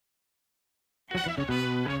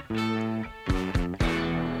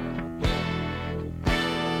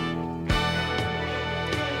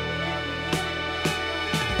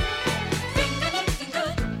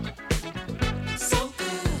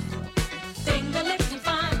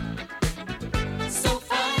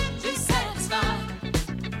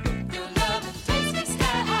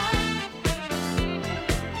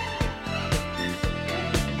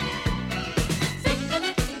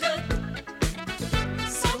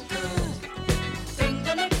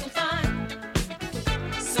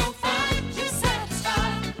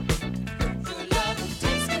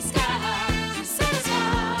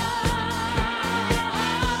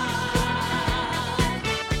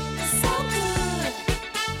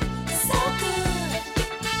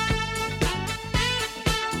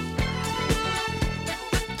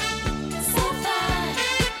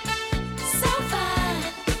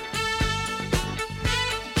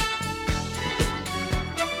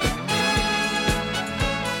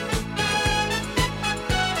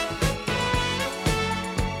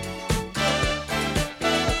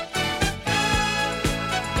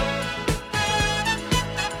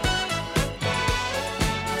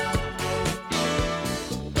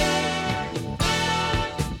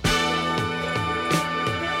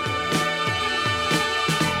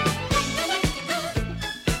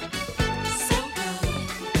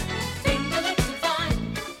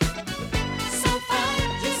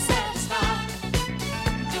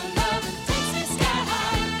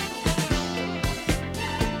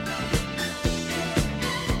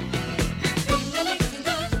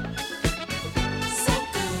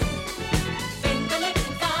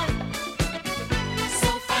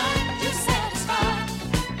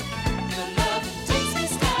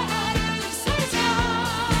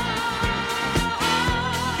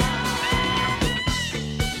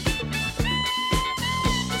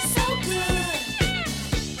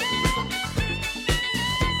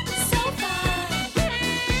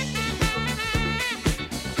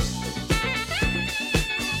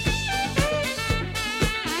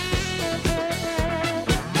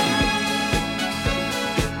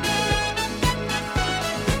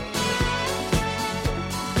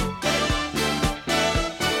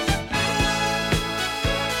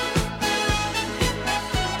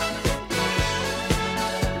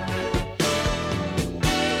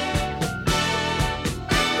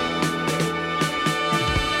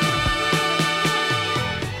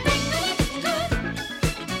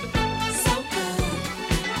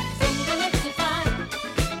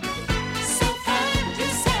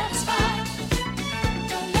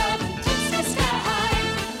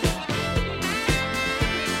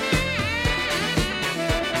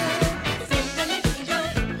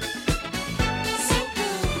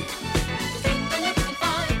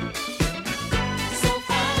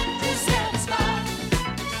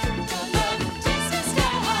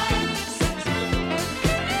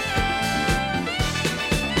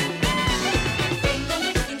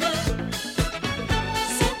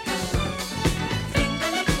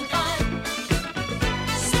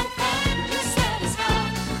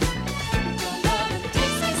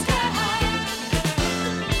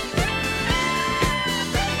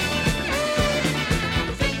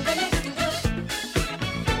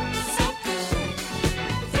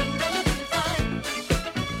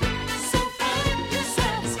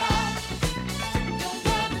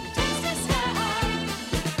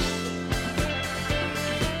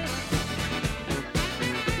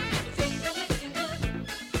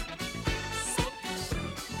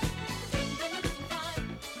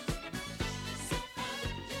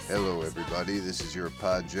Hello everybody, this is your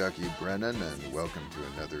pod jockey Brennan, and welcome to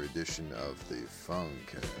another edition of the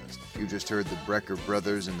Funkcast. You just heard the Brecker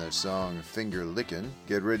Brothers and their song Finger Lickin'.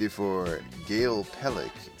 Get ready for Gail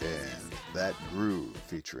Pellick and That Groove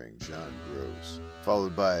featuring John Gross,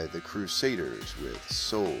 followed by the Crusaders with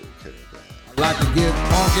Soul Caravan. I like to get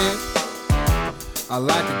funky, I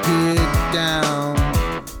like to get down.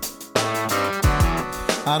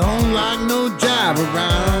 I don't like no jive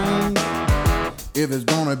around. If it's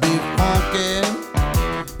gonna be funky,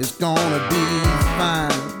 it's gonna be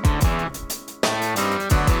fine.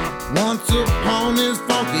 Once upon this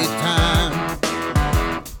funky time,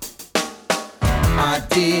 I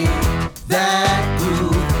dig that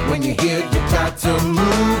groove. When you hear you got to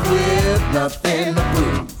move with nothing to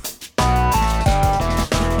prove.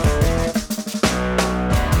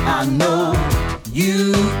 I know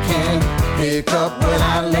you can pick up when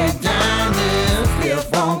I lay down this real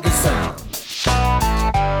funky sound.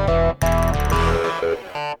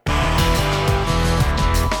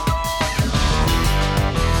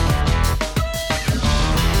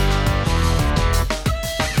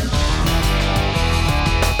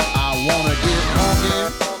 I wanna get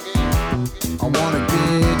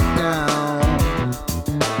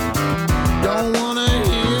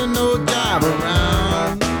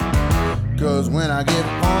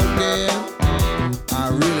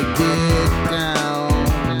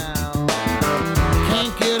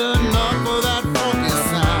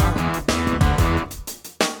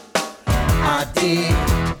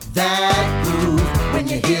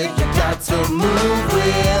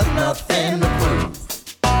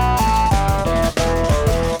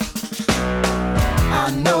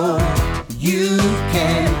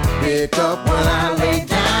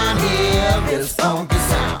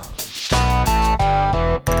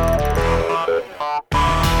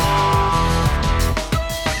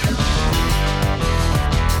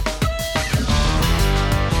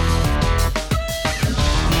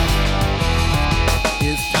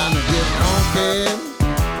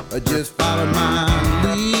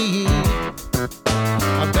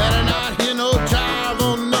better not hear no jive,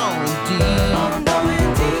 oh no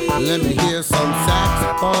indeed. Let me hear some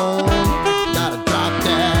saxophone. Gotta drop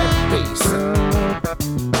that bass.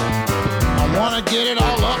 I wanna get it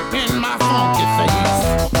all up in my funky face.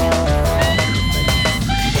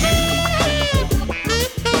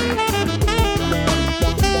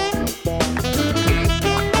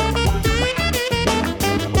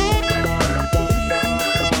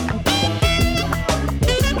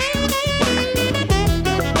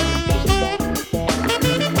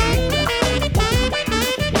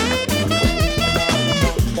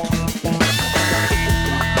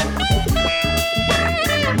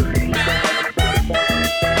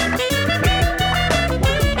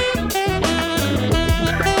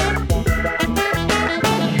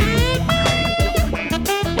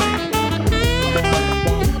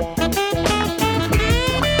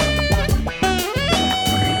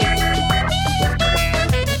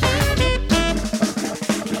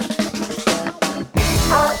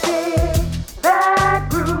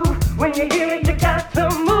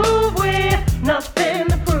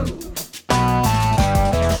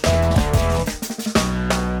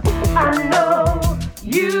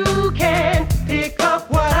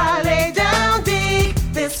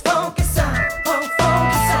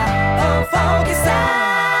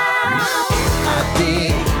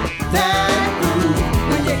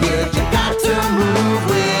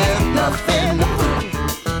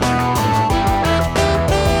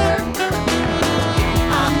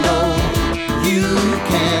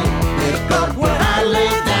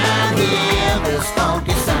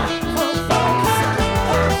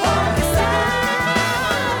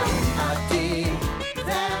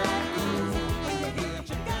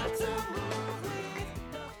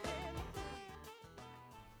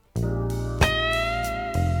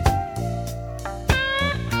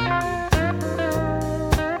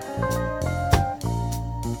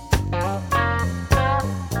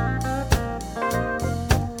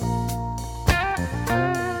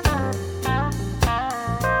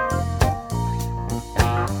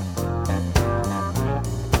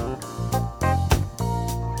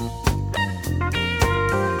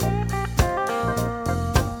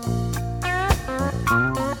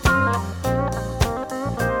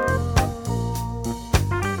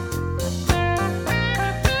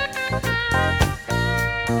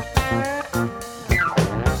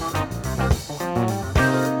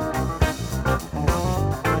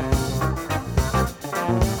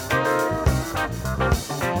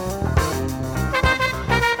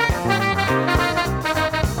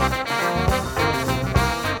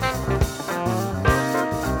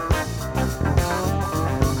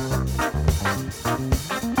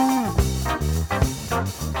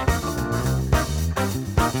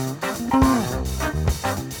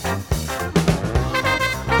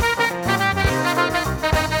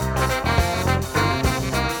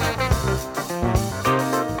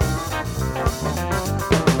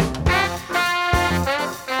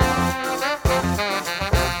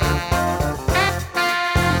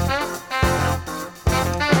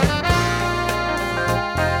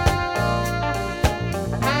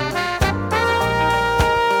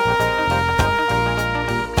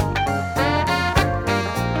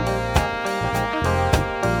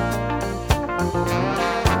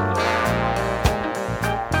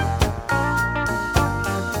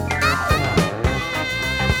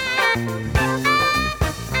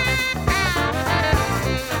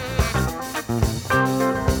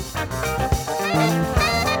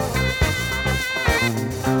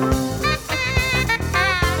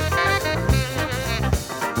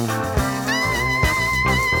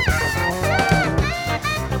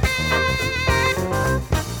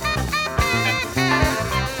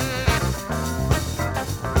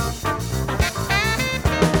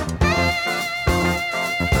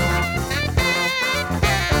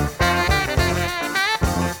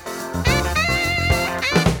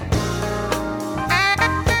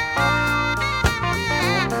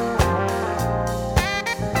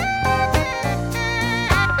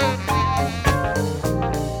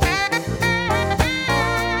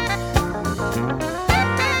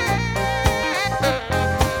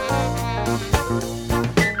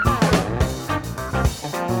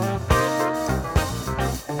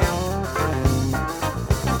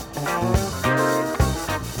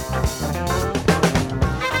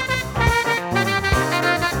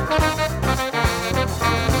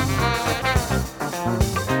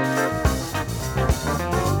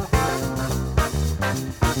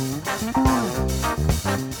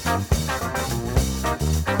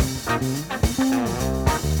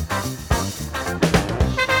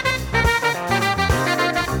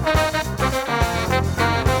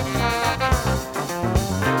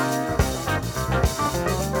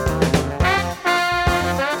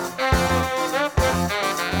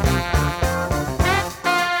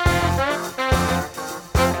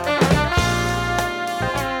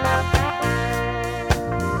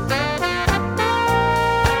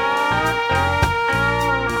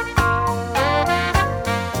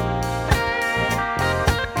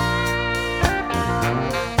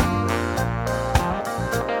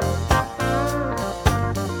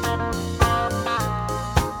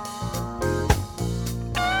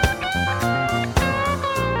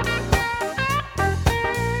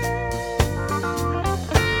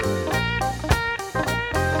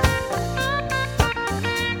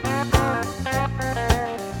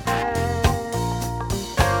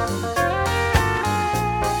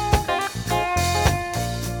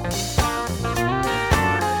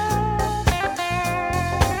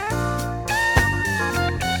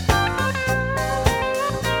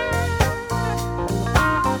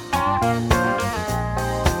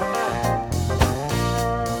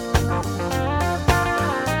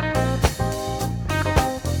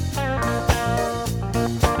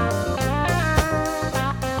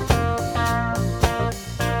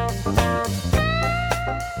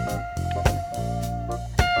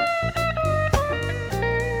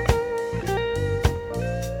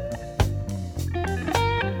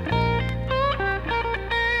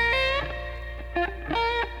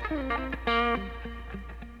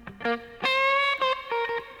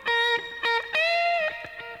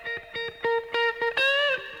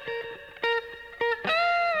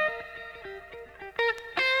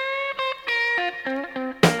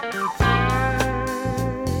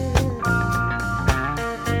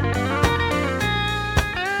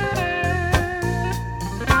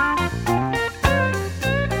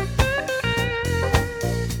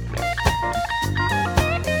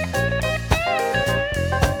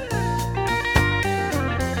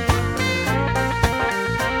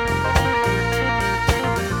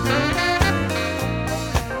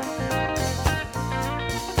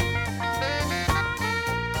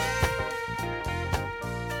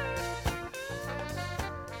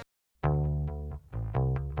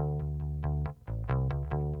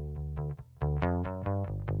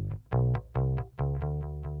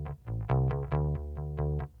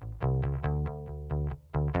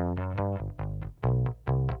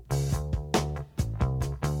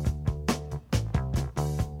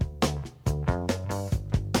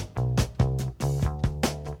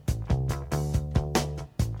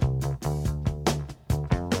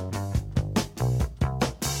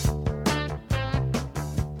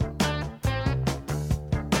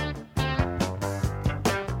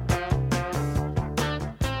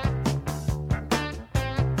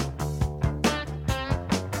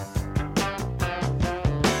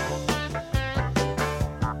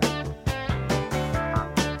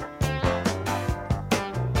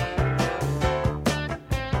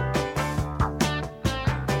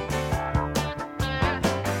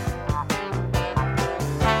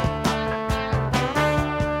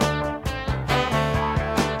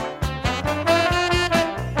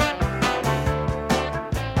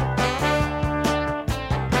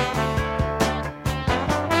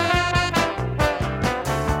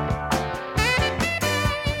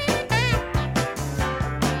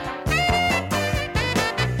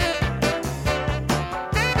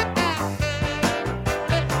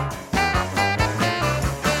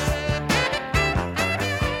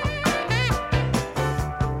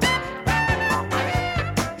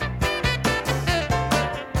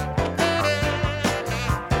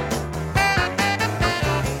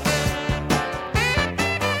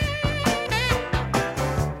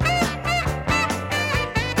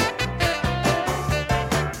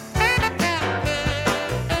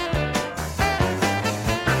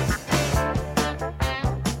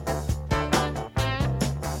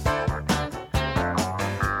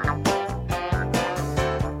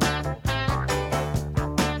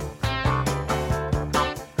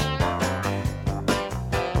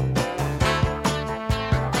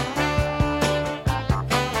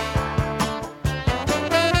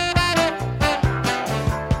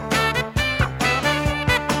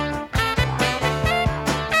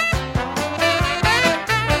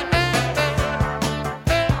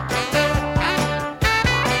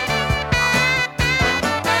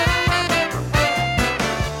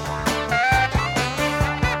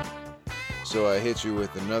 So I hit you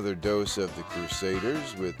with another dose of the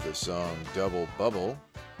Crusaders with the song Double Bubble.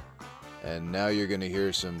 And now you're going to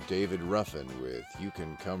hear some David Ruffin with You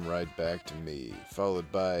Can Come Right Back to Me,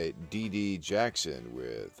 followed by Dee Dee Jackson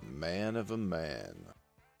with Man of a Man.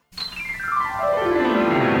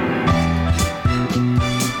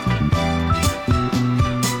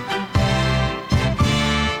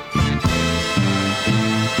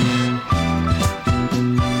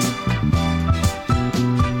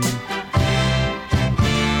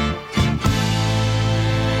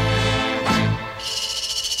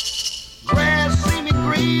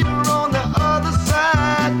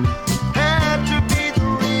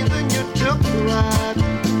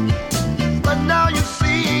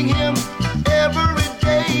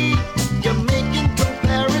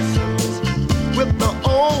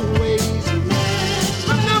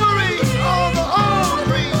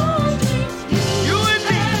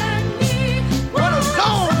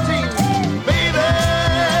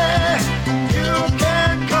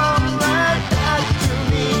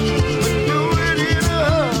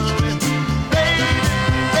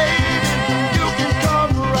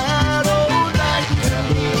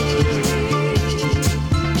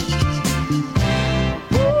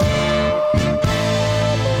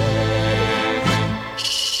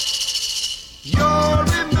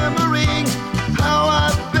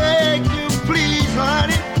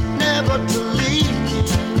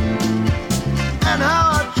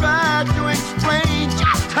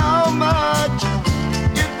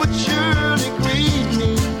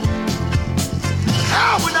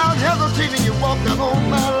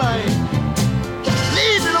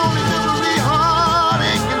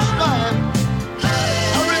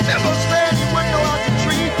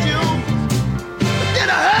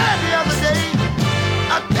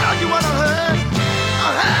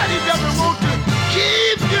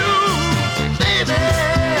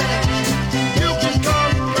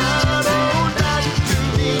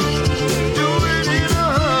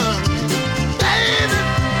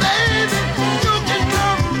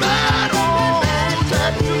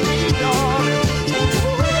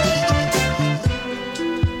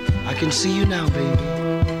 can see you now,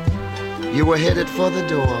 baby. You were headed for the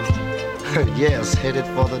door. Yes, headed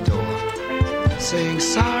for the door. Saying,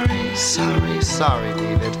 sorry, sorry, sorry,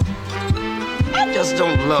 David. I just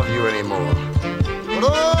don't love you anymore. But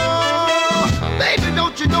oh, baby,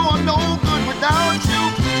 don't you know I'm no good without you?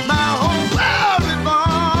 My whole world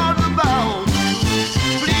revolves about you.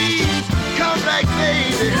 Please come back,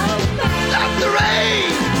 baby. Stop the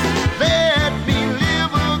rain. Let me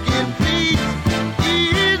live again, please.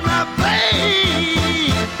 Ease my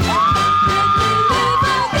pain.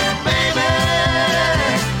 Baby,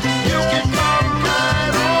 you can come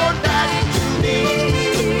right on back to me.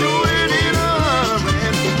 Do it in a hurry.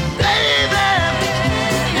 Baby,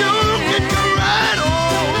 you can come right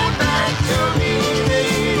on back to me.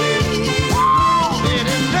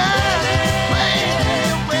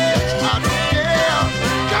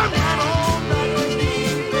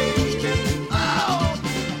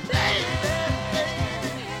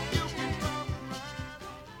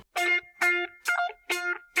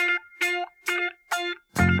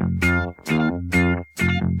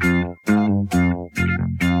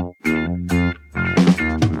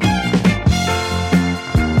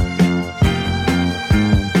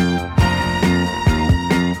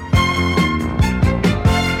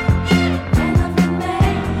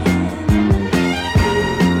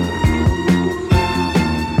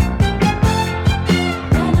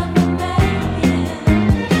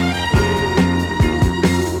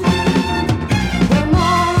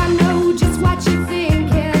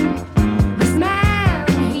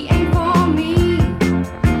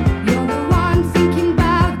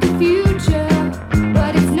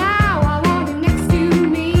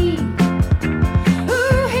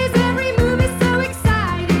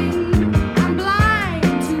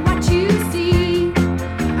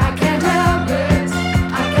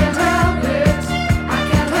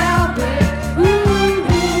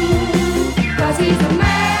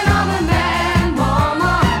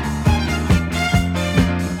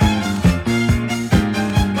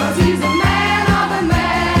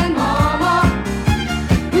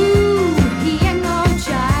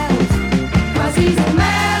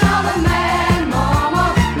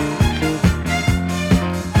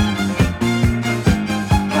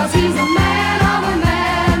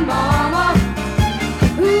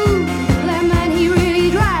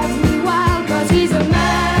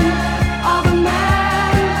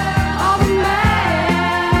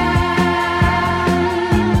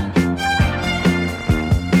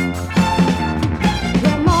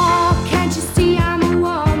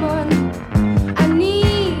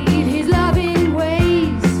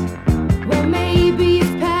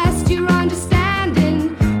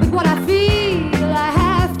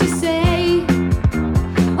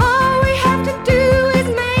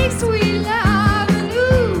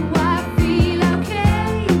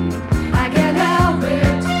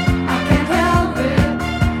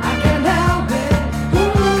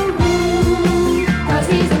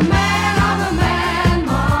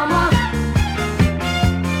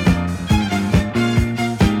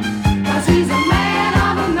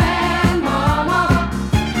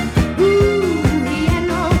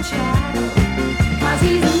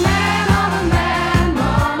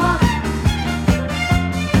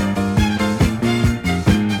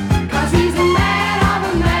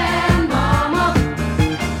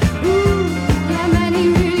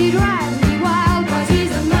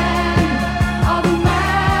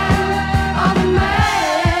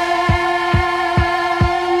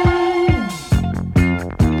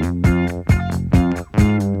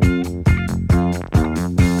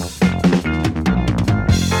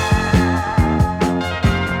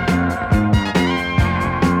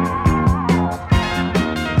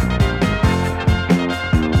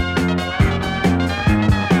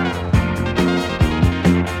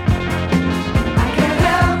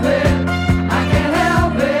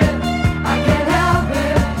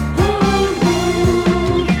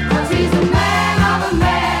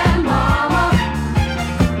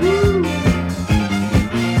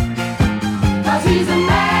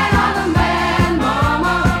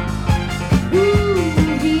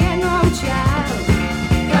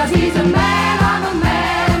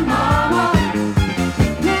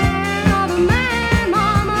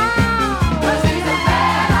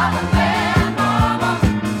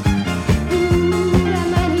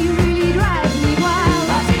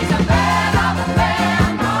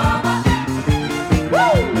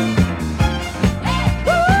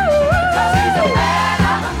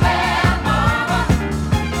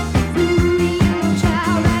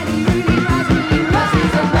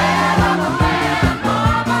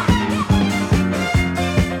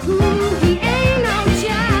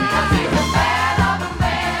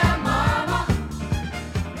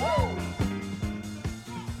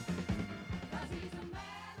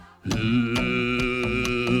 Oh.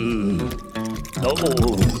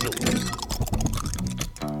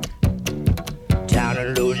 Down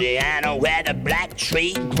in Louisiana where the black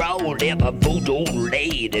tree grow, live a voodoo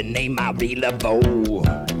lady named Marie Laveau.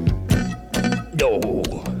 Oh.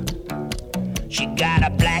 She got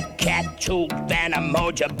a black cat tooth and a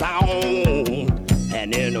mojo bone,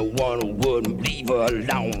 and anyone who wouldn't leave her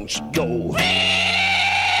alone, she'd go.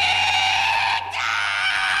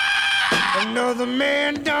 Another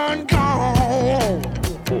man done gone.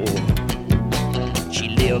 She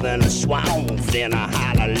live in a swamp, in a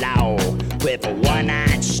hollow log, with a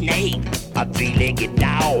one-eyed snake, a three-legged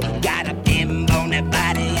dog, got a thin bony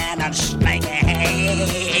body and a spanky head.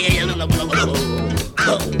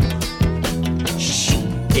 She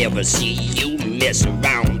never see you mess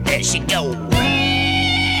around, there she go.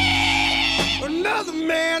 Another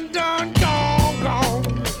man done gone.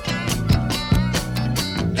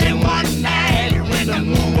 Then one night when the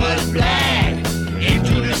moon was black,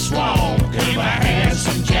 into the swamp came a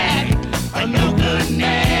handsome Jack, a no-good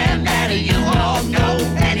man that you all know,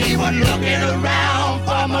 and he was looking around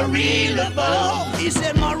for Marie Laveau. He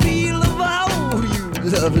said, Marie Laveau, you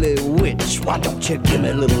lovely witch, why don't you give me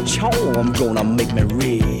a little charm, gonna make me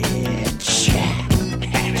rich.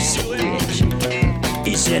 So rich.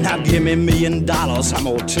 He said, now give me $1 million, I'm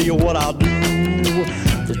gonna tell you what I'll do.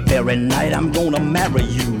 This very night I'm gonna marry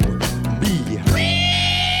you. Be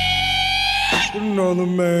Another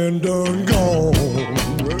man done gone.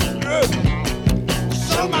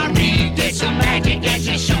 So Marie did some magic and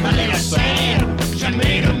she shook a little sand. She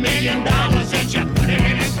made $1 million and she put it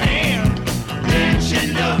in his hand. Then she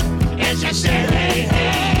looked and she said, hey,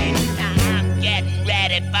 hey, I'm getting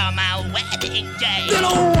ready for my wedding day. Then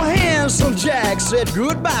old handsome Jack said,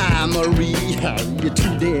 goodbye, Marie. You're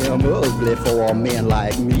too damn ugly for a man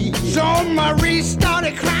like me. So Marie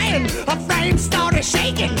started crying, her frame started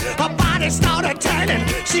shaking, her body started turning,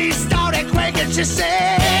 she started quaking. She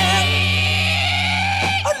said,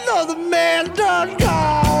 another man done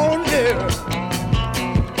gone, yeah.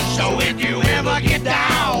 So if you ever get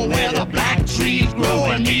down where the black trees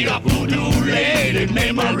grow and meet a voodoo lady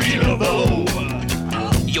named Marie Laveau,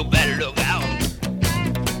 you better look out.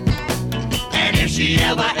 And if she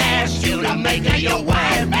ever asks you to make her your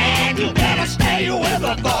wife, man, you better stay with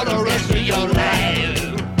her for the rest of your life.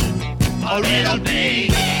 Or it'll be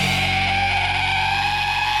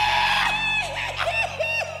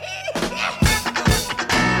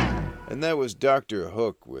And that was Dr.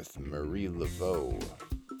 Hook with Marie Laveau.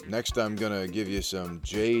 Next, I'm gonna give you some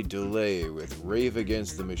Jay DeLay with Rave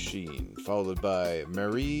Against the Machine, followed by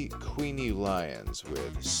Marie Queenie Lyons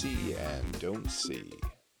with See and Don't See.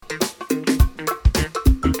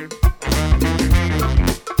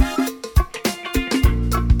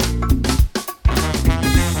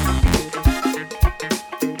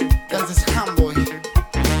 Das ist Hamburg.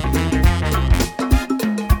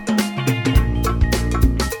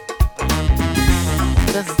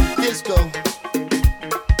 Das ist die Disco.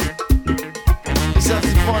 Ich sag,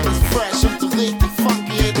 die Freunde ist fresh und so richtig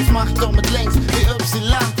funky. Ey, das macht doch mit links wie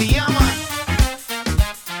Ypsilanti. Ja, Mann.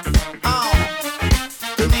 Oh.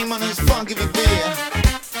 Denn niemand ist funky wie wir.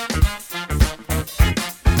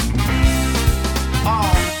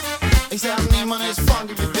 Oh. Ich sag, niemand ist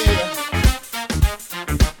funky wie wir.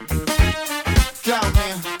 Glaub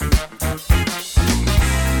mir.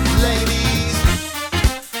 Ladies.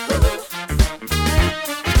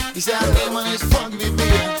 Ich sag, niemand ist funky wie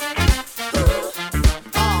wir.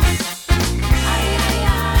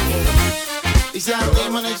 Ich sag,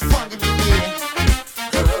 niemand ist funky wie wir.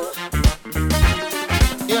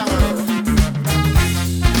 Ja, Mann.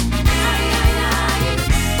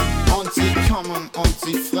 Und sie kommen und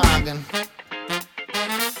sie fragen.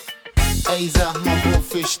 Ey, sag mal,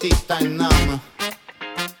 wofür steht dein Name?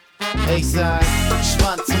 Ich sag,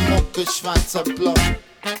 schwarze Mucke, schwarzer Block.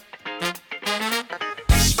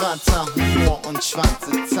 Schwarzer Humor und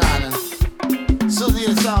schwarze Zahlen. So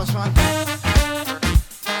sieht es aus, Mann.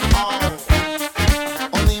 Oh.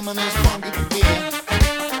 Und niemand ist funky wie wir.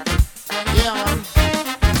 Ja, Mann.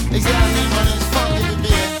 Ich sag, niemand ist funky wie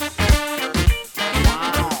wir.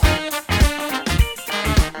 Wow.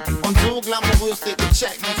 Und so glamourös, Digga,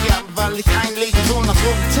 check mich ab, weil ich einlege so nach so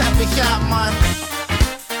einem Teppich ab, Mann.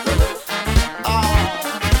 Oh.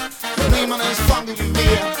 Niemand ist funky wie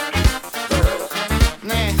wir.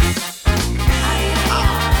 Nee. Oh.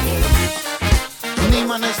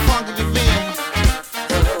 Niemand ist funky wie wir.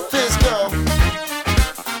 Disco.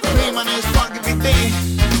 Niemand ist funky wie die.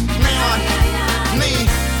 Niemand. Nie.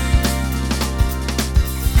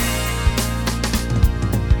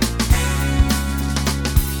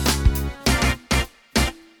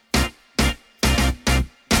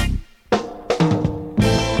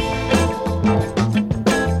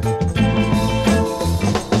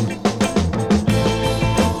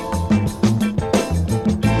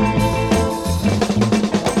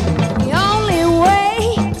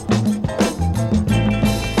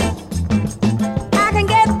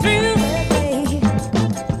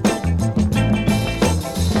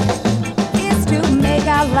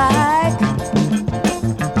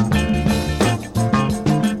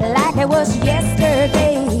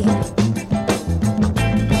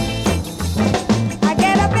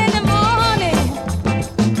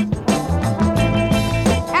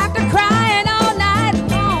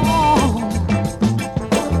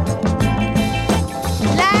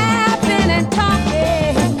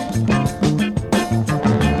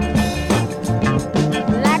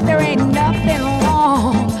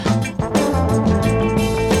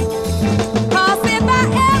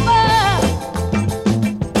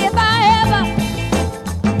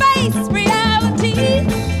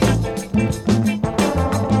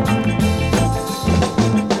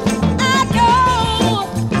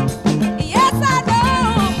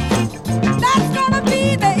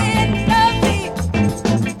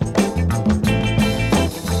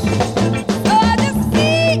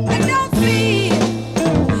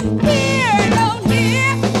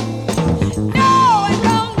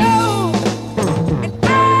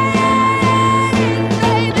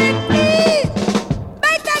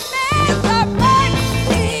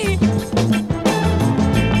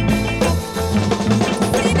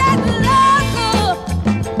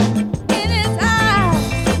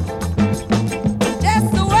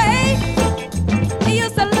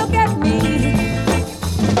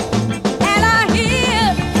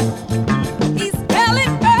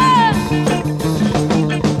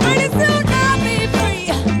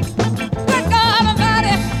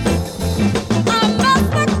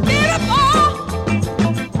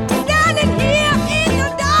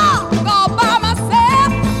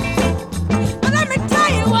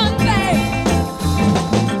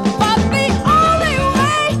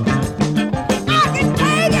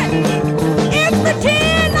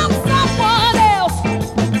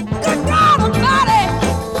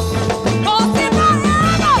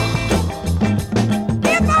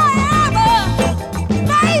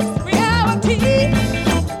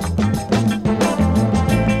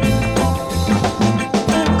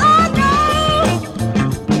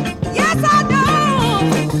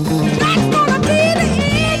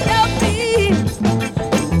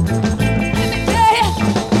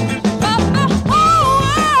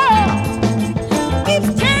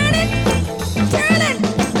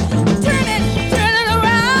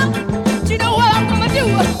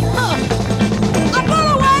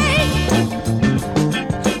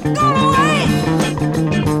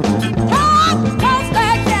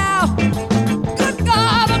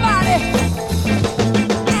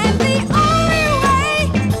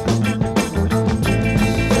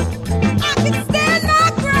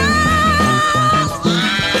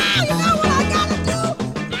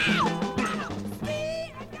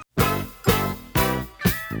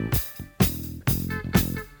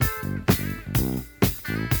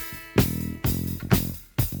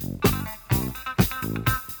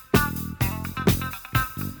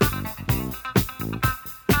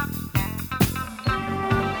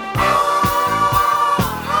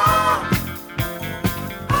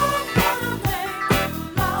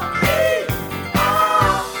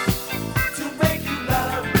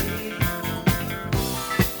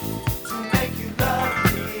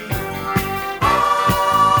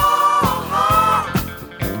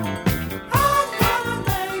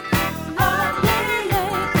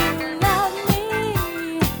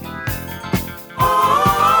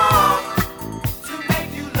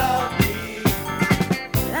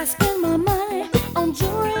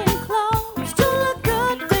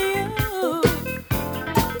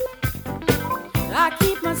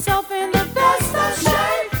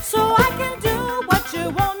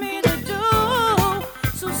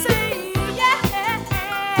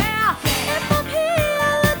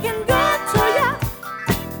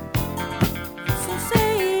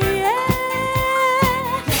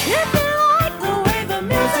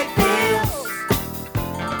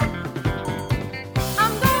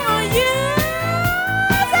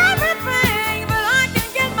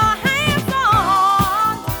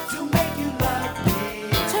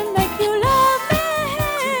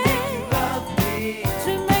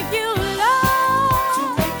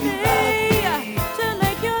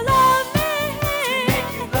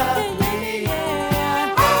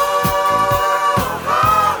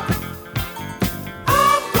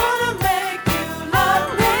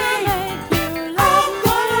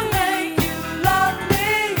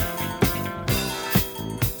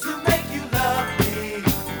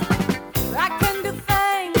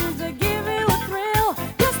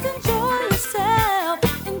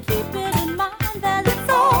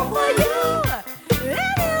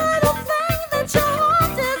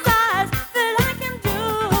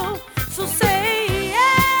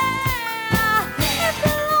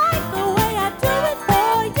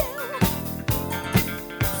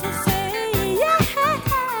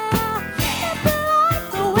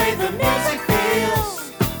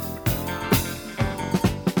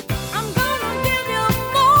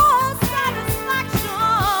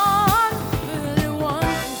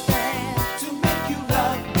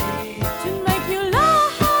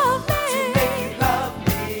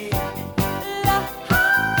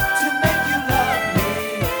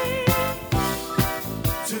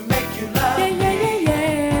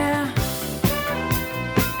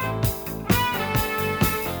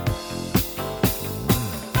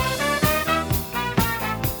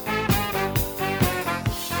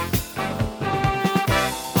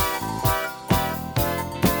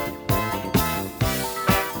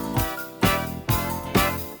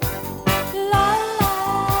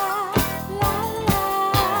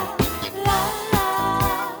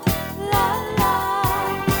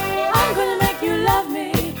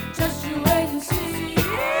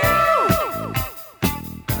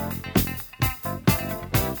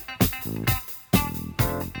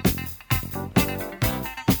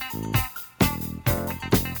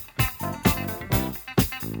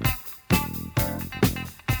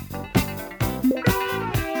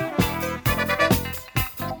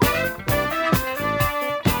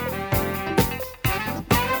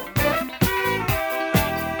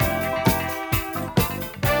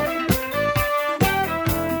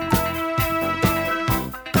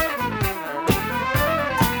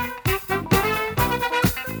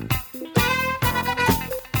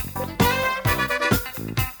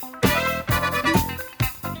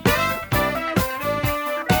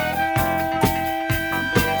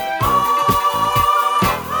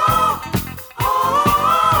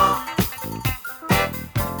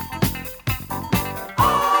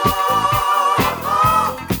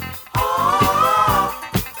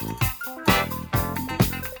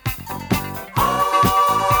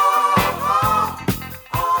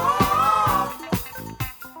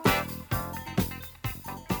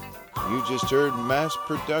 You just heard Mass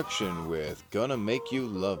Production with Gonna Make You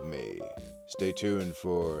Love Me. Stay tuned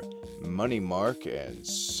for Money Mark and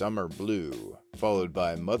Summer Blue, followed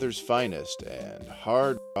by Mother's Finest and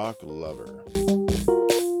Hard Rock Lover.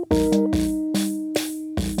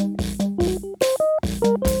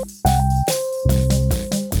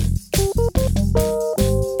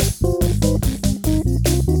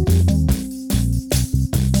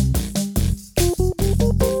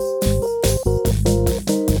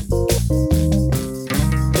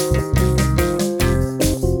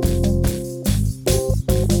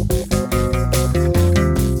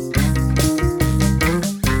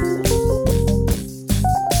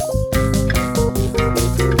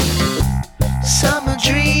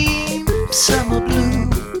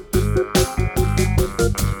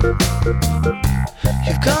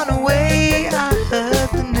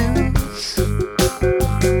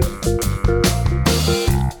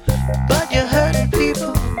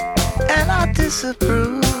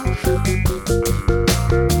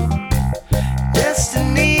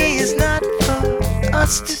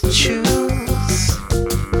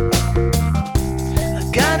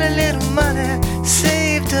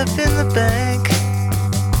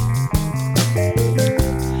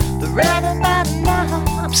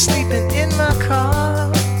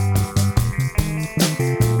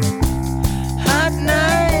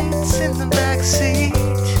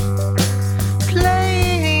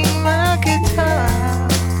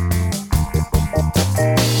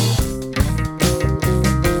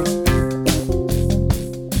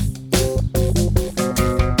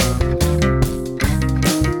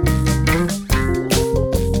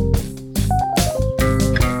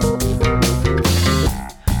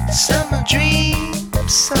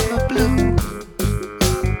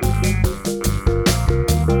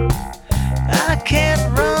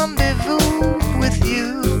 With you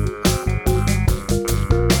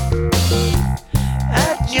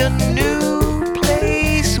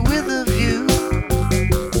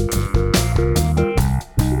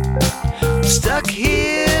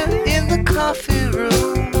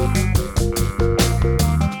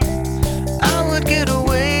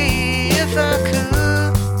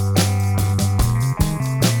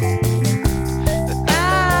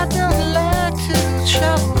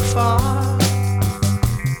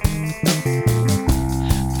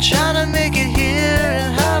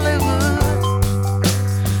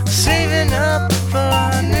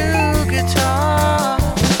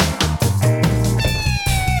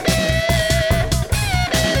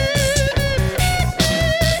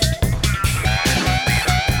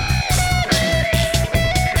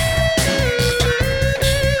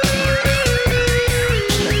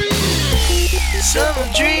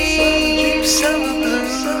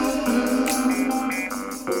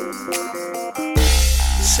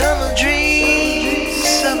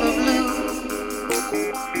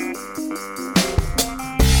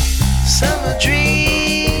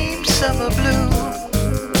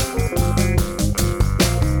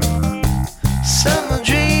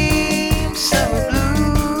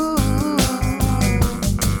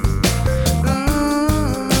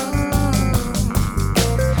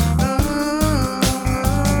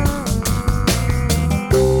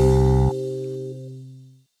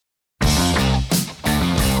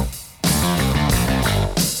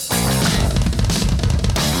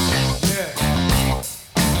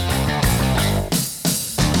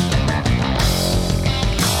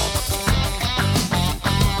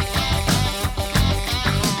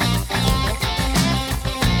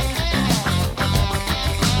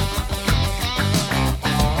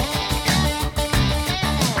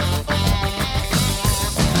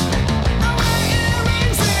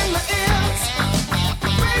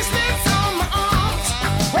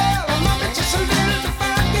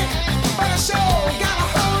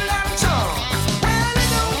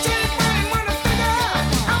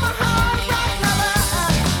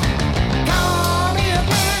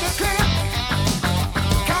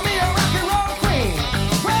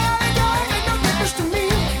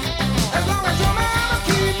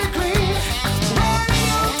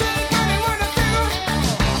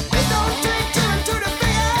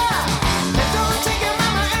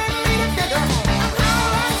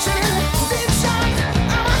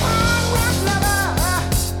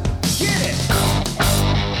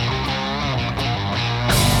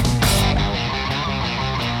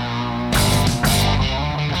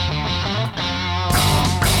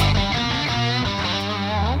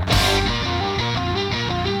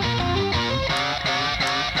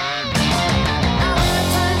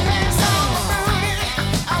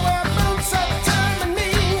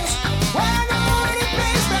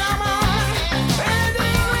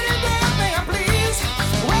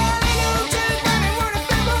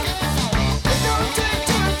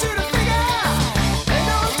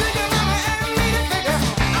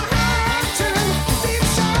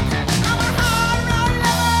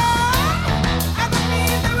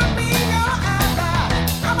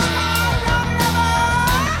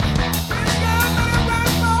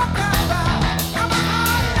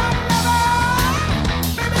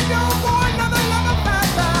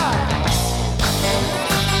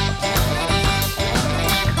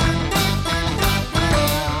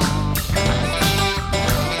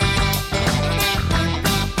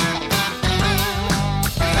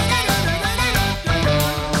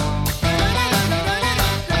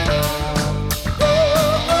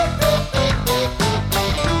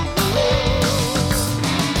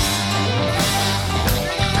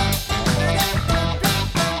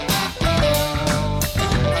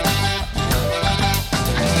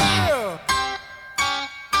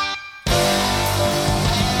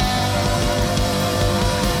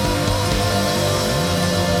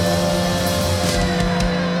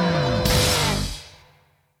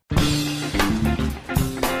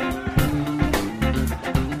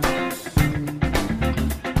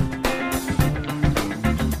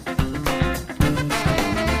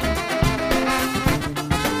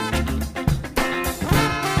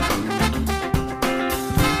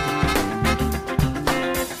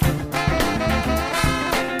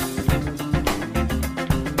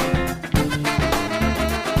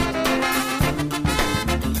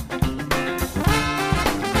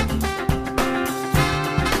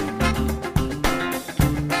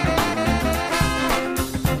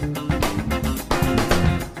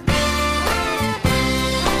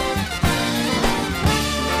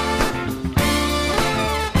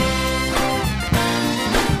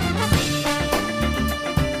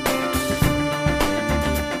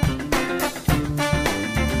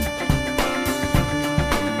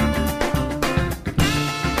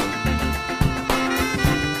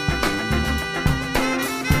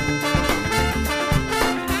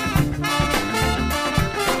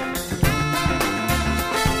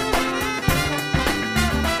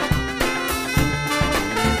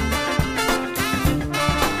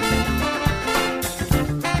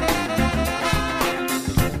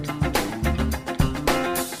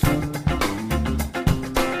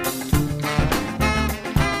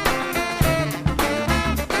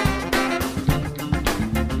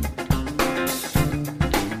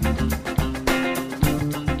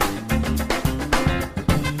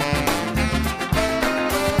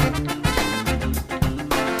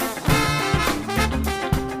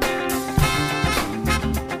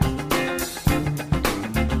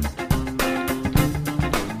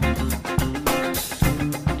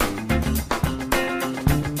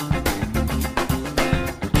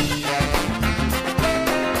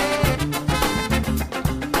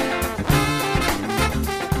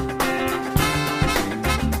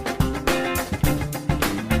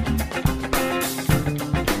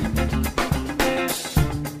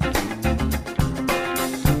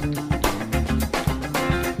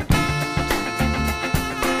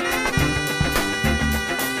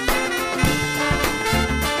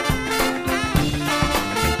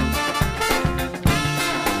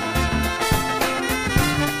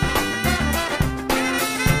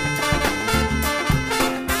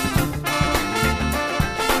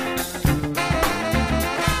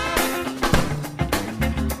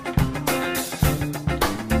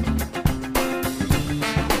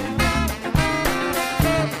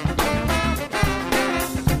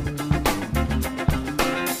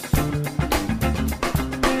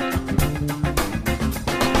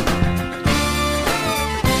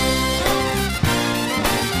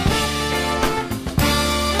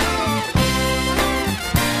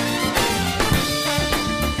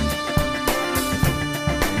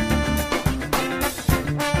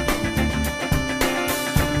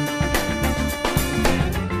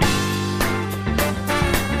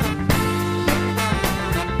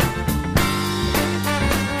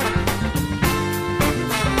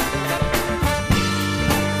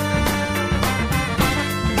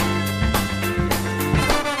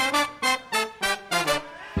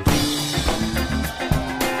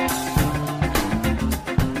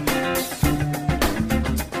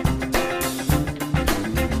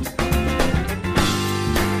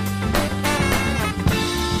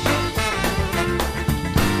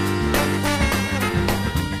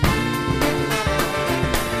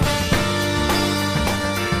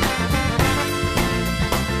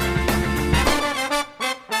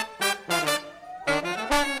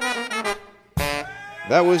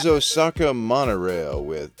That was Osaka Monorail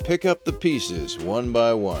with Pick Up the Pieces One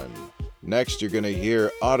by One. Next, you're going to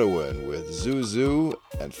hear Ottawan with Zuzu,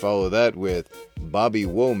 and follow that with Bobby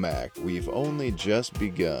Womack, We've Only Just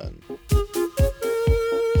Begun.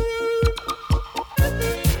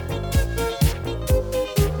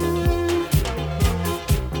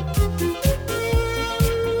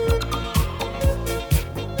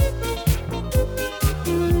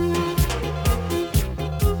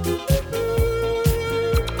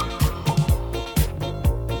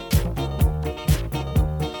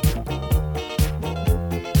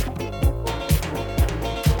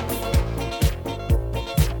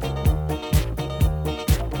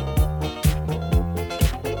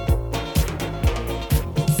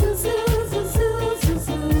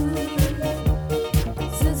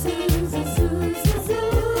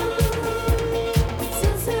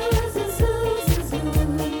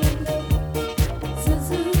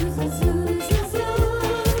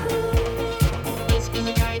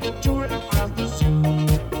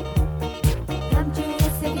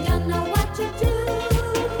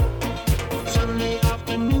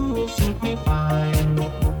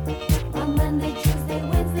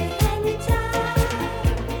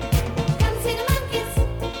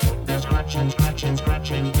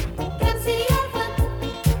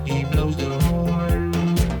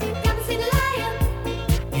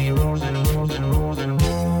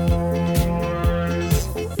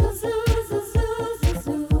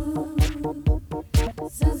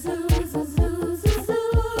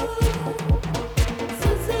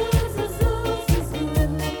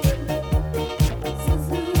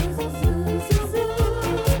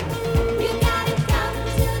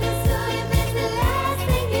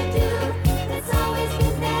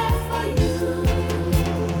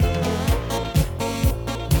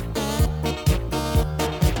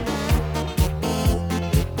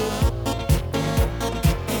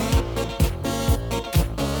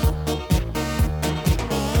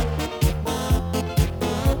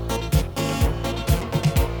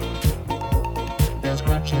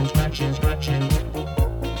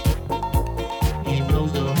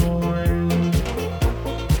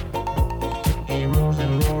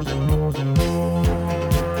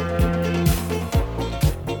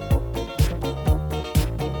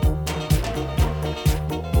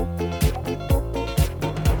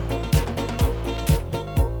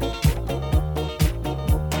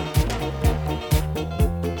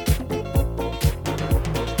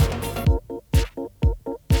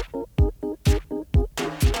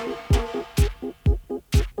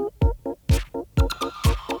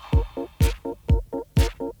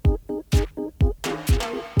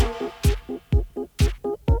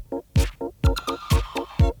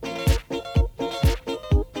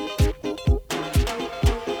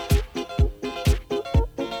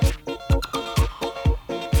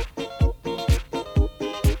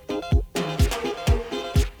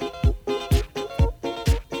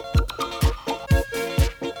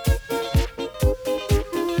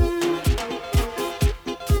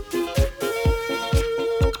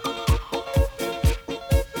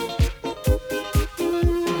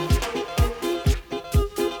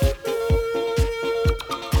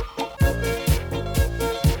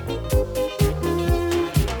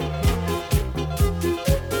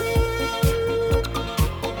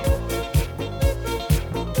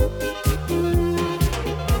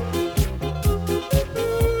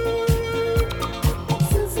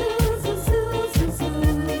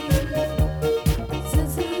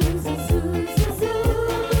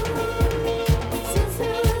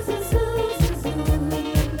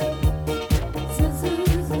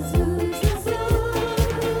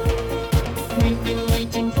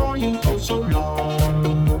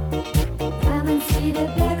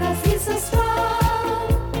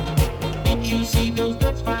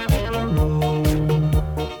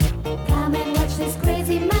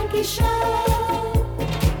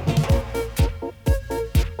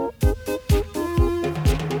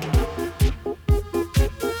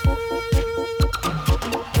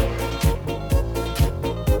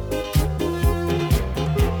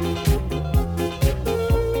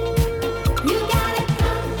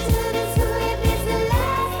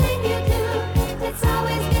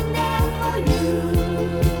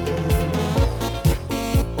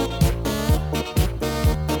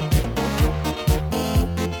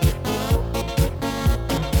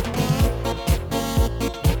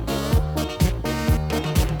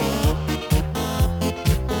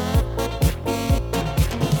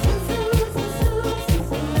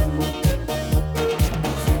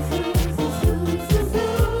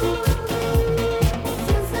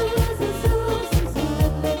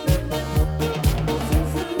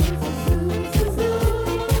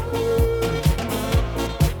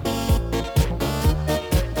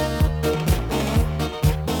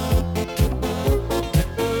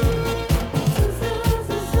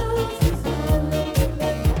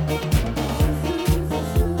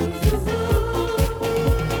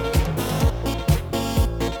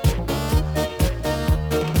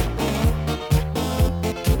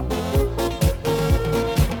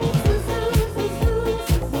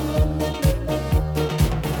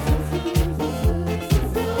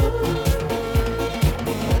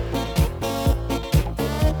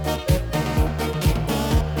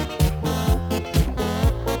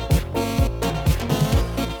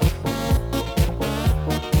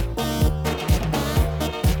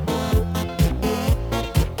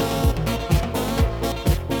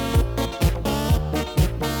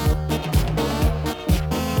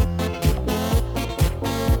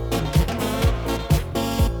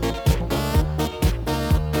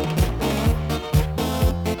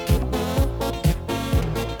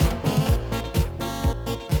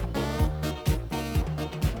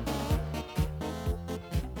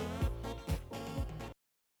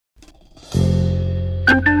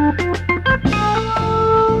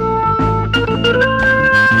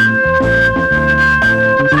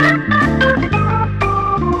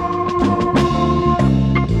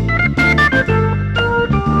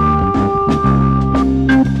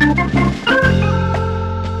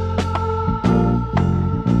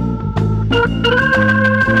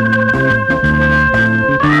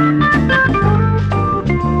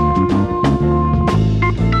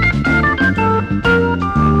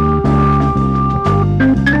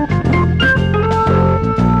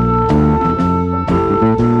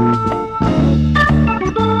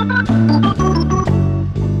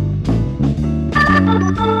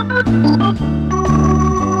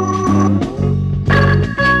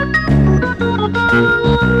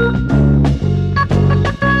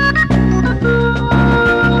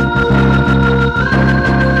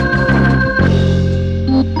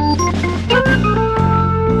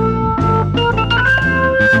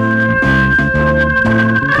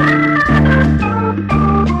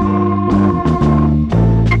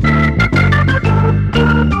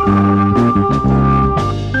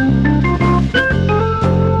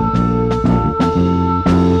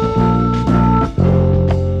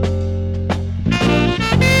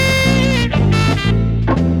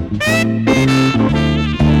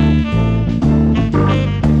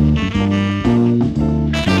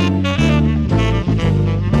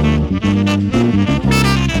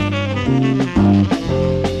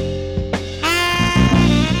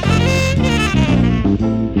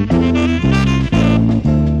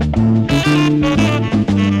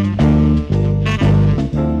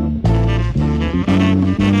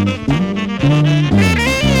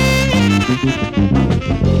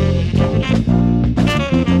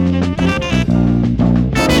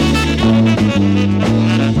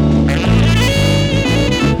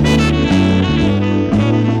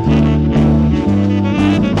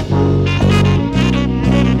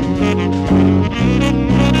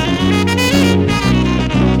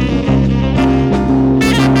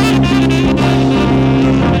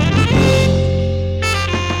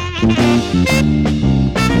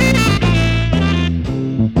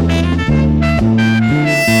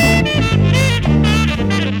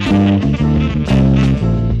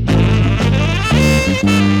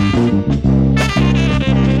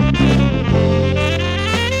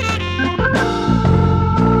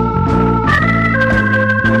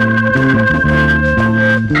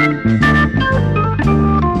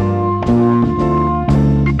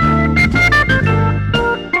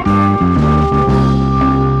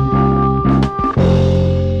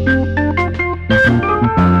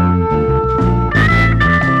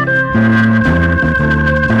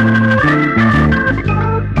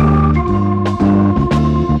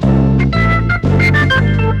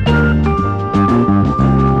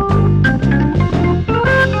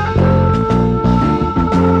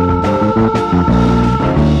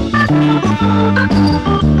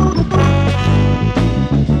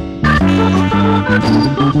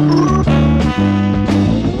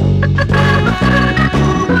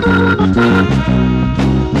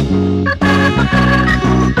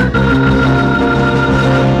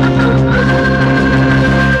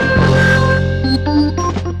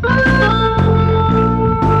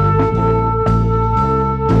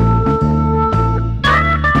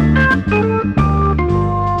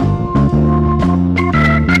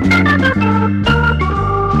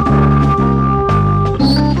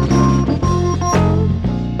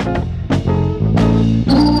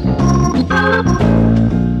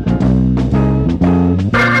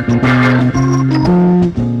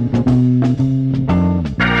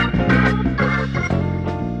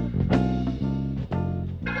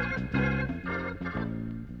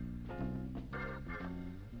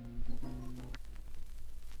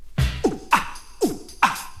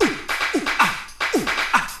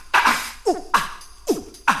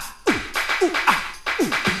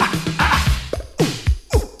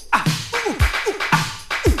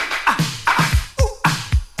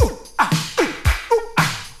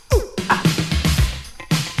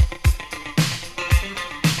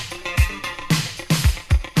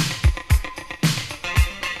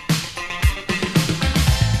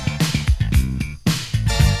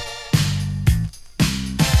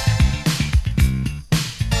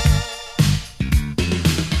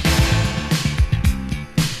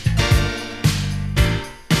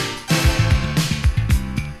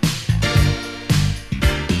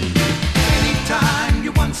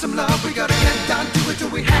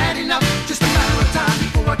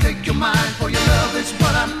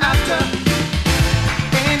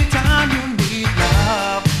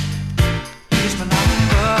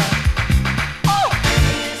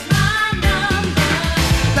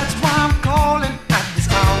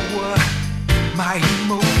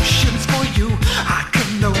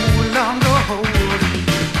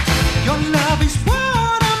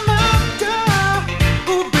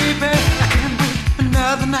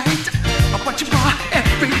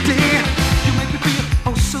 every day. You make me feel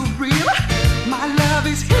oh so real. My love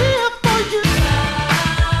is here for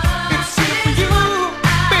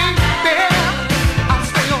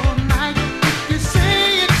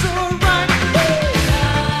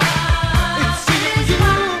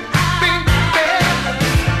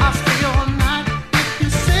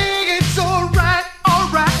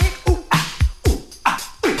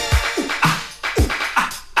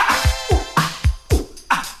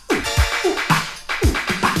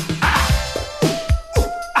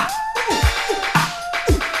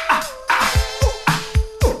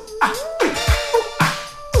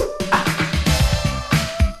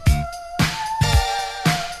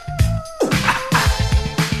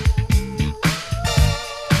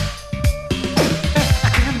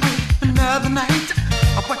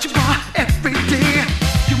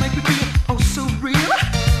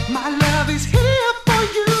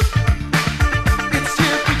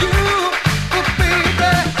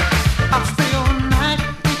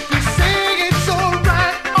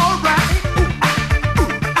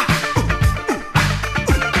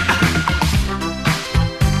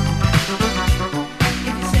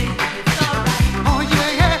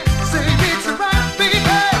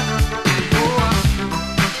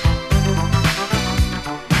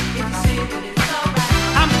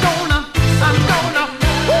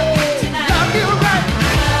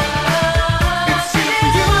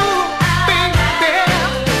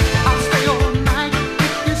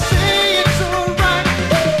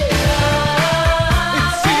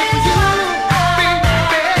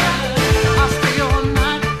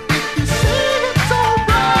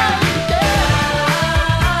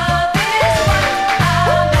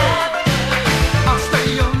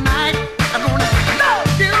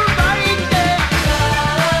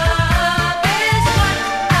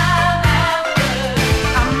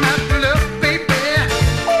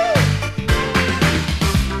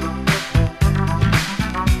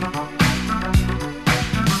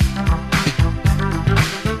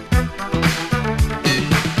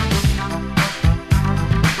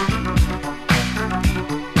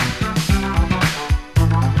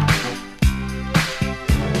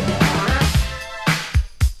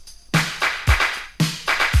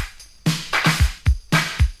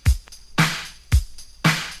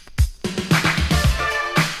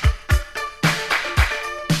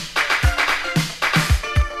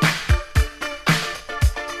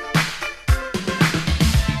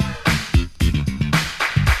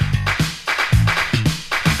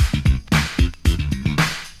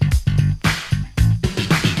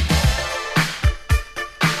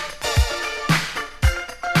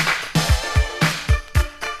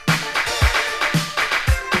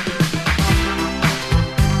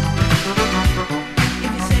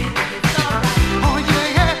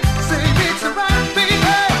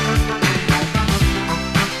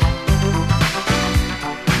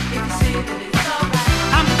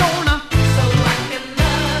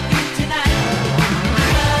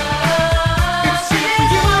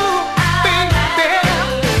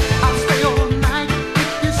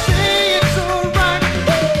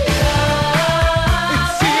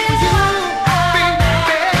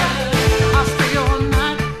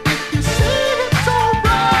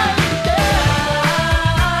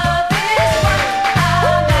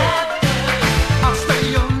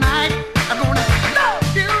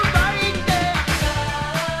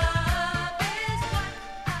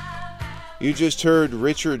You just heard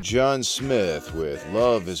Richard John Smith with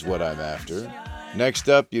Love Is What I'm After. Next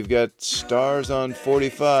up, you've got Stars on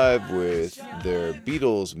 45 with their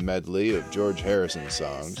Beatles medley of George Harrison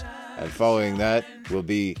songs. And following that will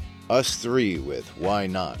be Us Three with Why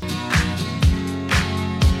Not.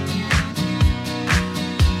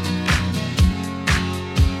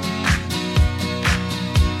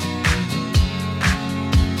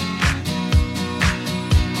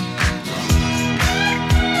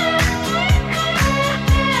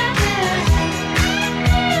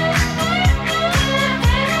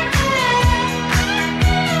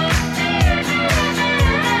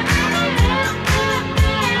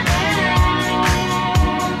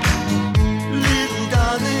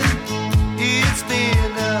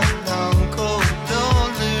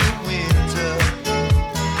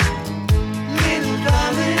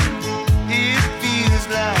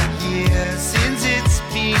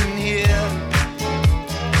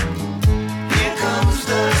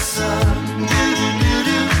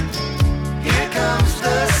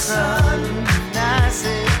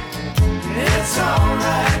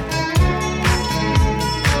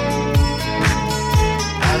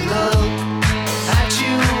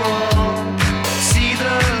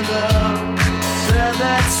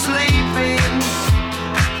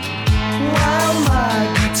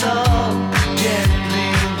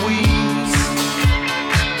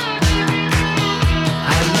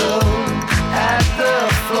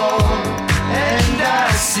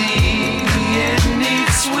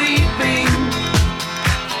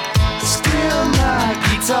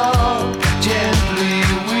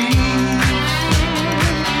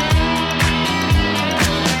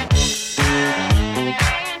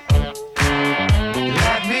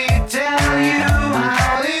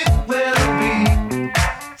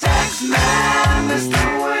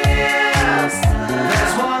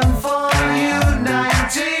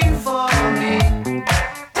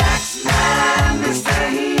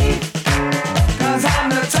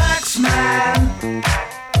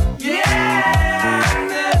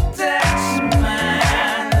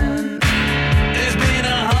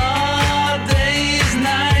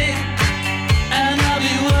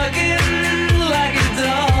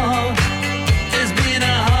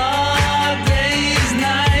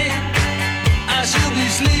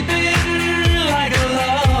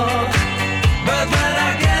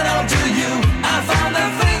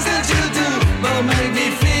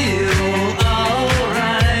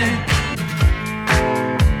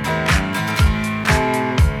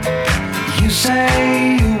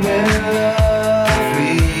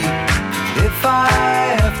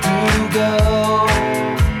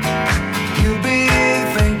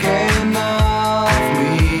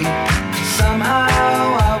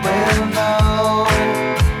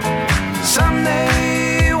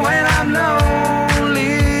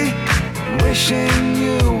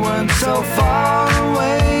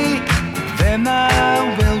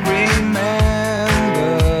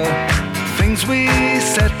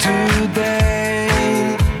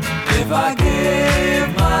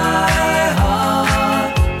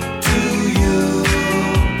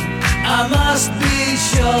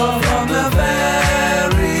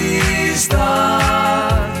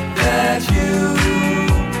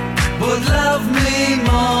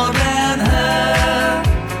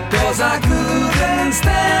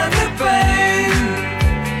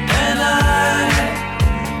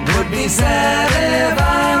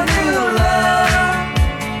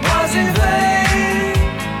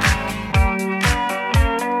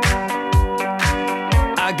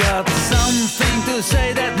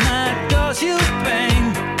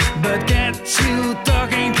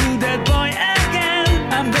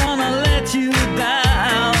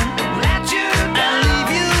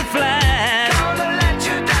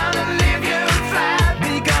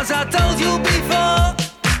 Because I told you before,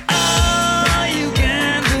 oh, you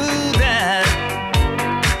can't do that.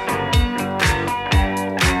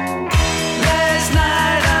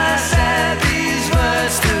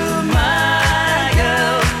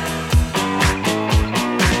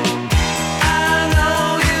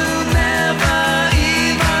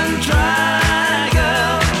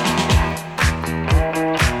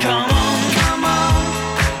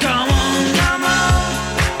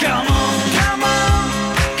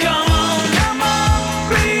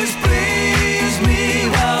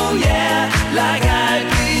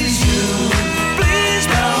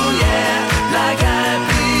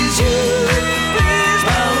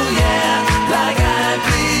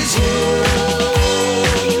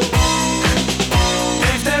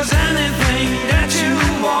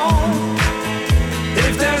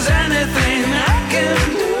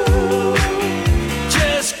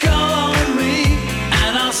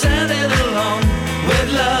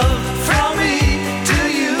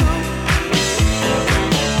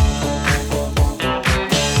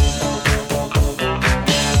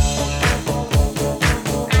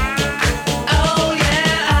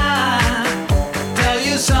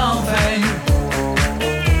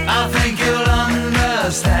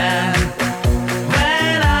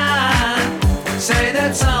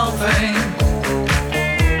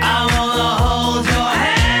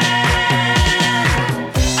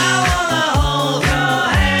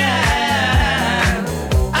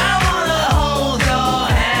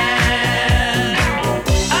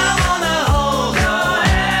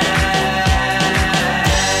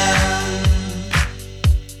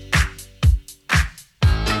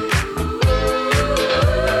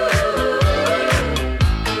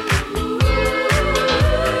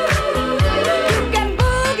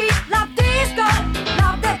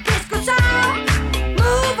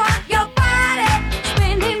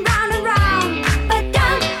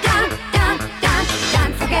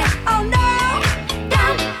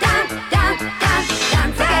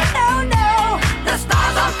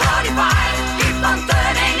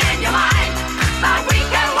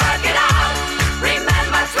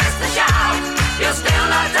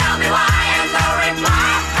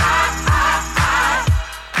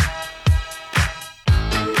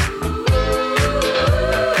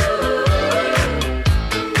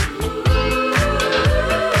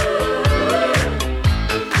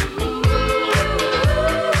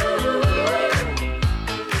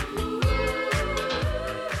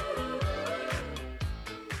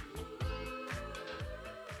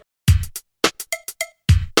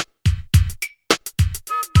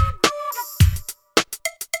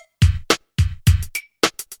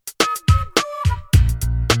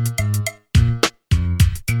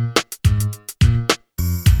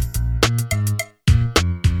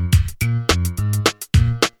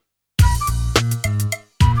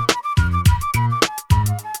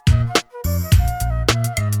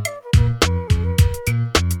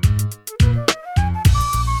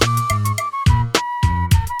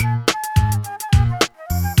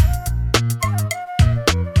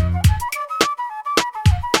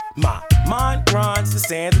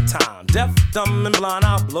 Dumb and blind,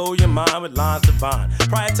 I'll blow your mind with lines divine.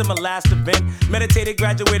 Prior to my last event, meditated,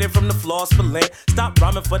 graduated from the floss for Lent. Stopped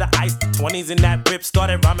rhyming for the ice, the 20s in that whip.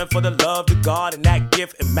 Started rhyming for the love, the God, and that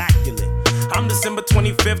gift immaculate. I'm December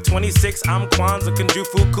 25th, 26. I'm Kwanzaa,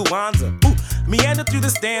 Kunjufu, Kwanzaa. Ooh, meander through the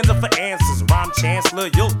stanza for answers. Rhyme chancellor,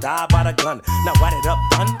 you'll die by the gun. Now write it up,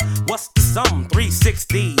 done. What's the sum?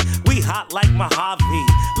 360. We hot like Mojave.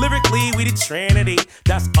 Lyrically, we the Trinity.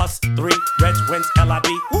 That's us three. Reg, Wins, L.I.B.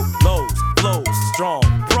 Ooh, lows, flows, strong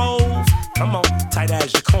pros. Come on, tight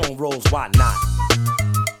as your corn rolls. Why not?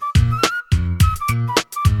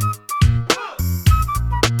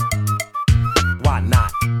 Why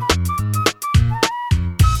not?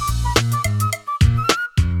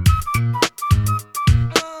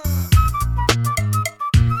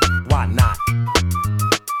 Why not?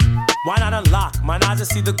 Why not unlock? Mine eyes to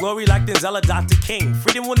see the glory like Denzel or Dr. King.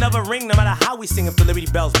 Freedom will never ring no matter how we sing if the Liberty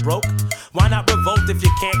Bell's broke. Why not revolt if you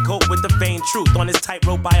can't cope with the feigned truth? On this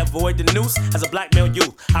tightrope I avoid the noose. As a black male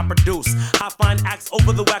youth, I produce. I find acts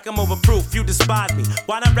over the whack, I'm overproof. You despise me,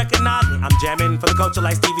 why not recognize me? I'm jamming for the culture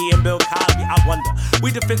like Stevie and Bill Cosby. I wonder,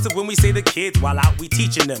 we defensive when we say the kids while out we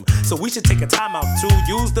teaching them. So we should take a time out to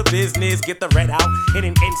use the business, get the red out in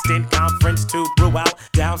an instant. Conference to brew out,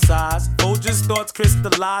 downsize. Folgers thoughts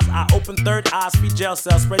crystallize. I open third eyes, free jail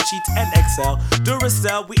cells, spreadsheets and Excel.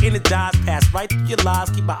 Duracell, we energize, pass right through your lies.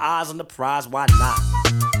 Keep our eyes on the prize, why not?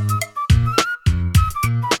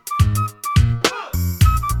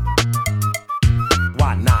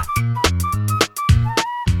 Why not?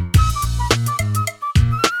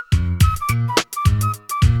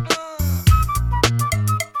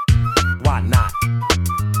 Why not?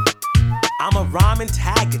 I'm a rhyme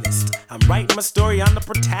antagonist. I'm writing my story, I'm the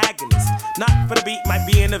protagonist. Not for the beat, might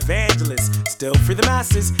be an evangelist. Still free the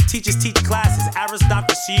masses, teachers teach classes.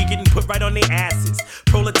 Aristocracy getting put right on their asses.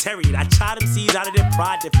 Proletariat, I chide them seeds out of their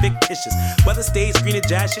pride, they're fictitious. Whether stage, screen, or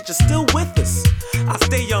jazz shit, you're still with us. I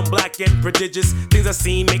stay young, black, and prodigious. Things I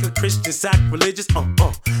seen make a Christian sacrilegious. I'm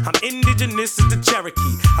indigenous as the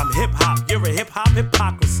Cherokee. I'm hip-hop, you're a hip-hop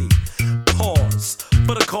hypocrisy. Pause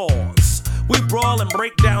for the cause. We brawl and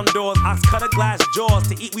break down doors. Ox cut a glass jaws.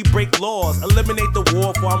 To eat we break laws. Eliminate the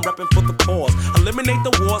war for I'm repping for the cause. Eliminate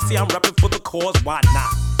the war, see I'm repping for the cause. Why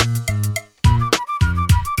not?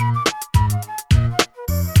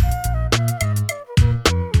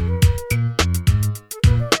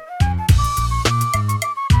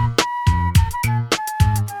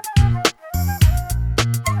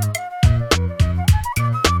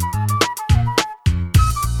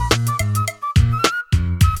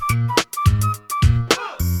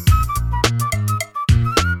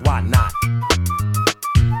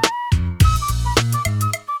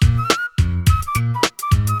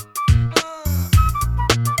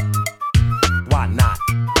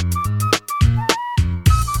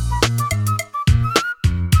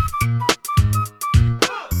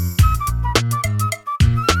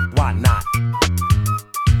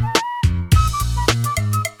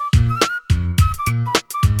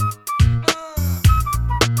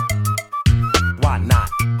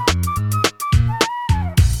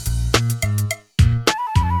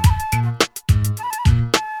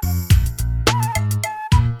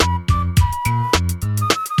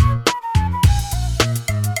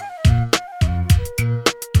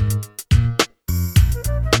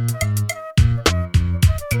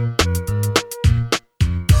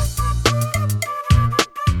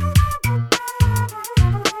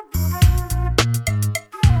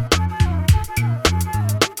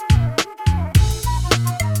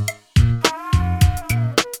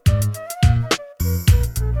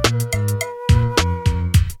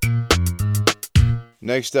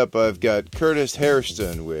 Next up, I've got Curtis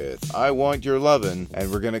Hairston with I Want Your Lovin',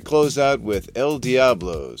 and we're going to close out with El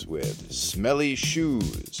Diablos with Smelly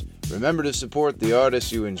Shoes. Remember to support the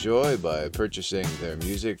artists you enjoy by purchasing their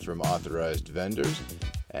music from authorized vendors,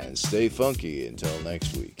 and stay funky until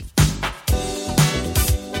next week.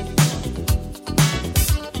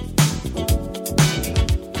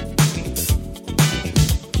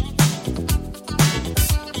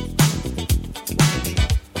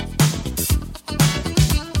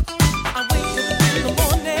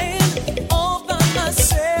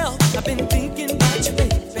 I've been thinking about you,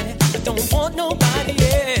 baby. I don't want nobody else.